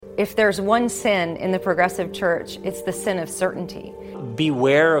If there's one sin in the progressive church, it's the sin of certainty.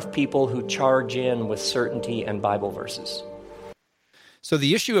 Beware of people who charge in with certainty and Bible verses. So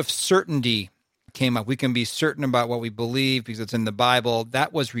the issue of certainty came up. We can be certain about what we believe because it's in the Bible.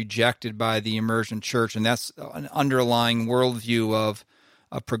 That was rejected by the emergent church, and that's an underlying worldview of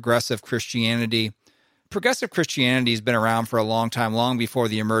progressive Christianity. Progressive Christianity has been around for a long time, long before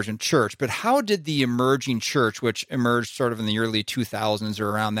the emergent church. But how did the emerging church, which emerged sort of in the early 2000s or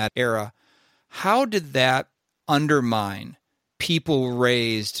around that era, how did that undermine people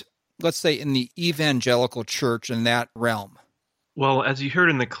raised, let's say, in the evangelical church in that realm? Well, as you heard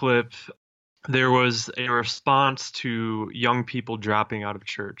in the clip, there was a response to young people dropping out of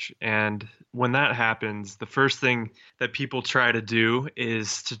church. And when that happens, the first thing that people try to do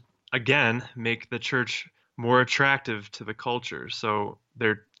is to, again, make the church more attractive to the culture. So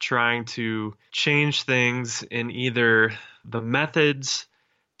they're trying to change things in either the methods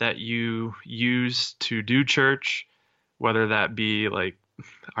that you use to do church, whether that be like,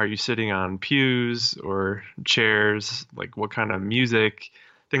 are you sitting on pews or chairs, like what kind of music,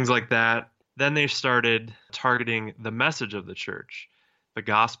 things like that. Then they started targeting the message of the church, the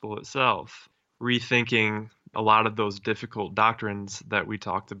gospel itself, rethinking a lot of those difficult doctrines that we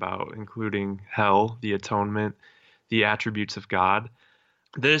talked about, including hell, the atonement, the attributes of God.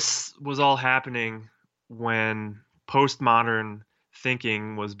 This was all happening when postmodern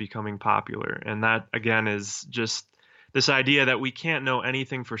thinking was becoming popular. And that, again, is just this idea that we can't know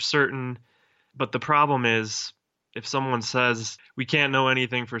anything for certain. But the problem is, if someone says we can't know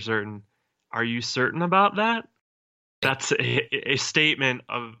anything for certain, are you certain about that? That's a statement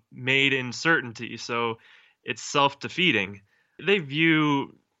of made in certainty. So it's self-defeating. They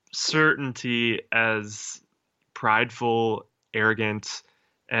view certainty as prideful, arrogant,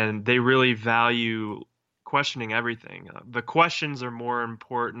 and they really value questioning everything. The questions are more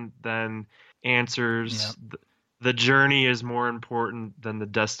important than answers. Yeah. The journey is more important than the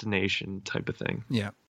destination type of thing. Yeah.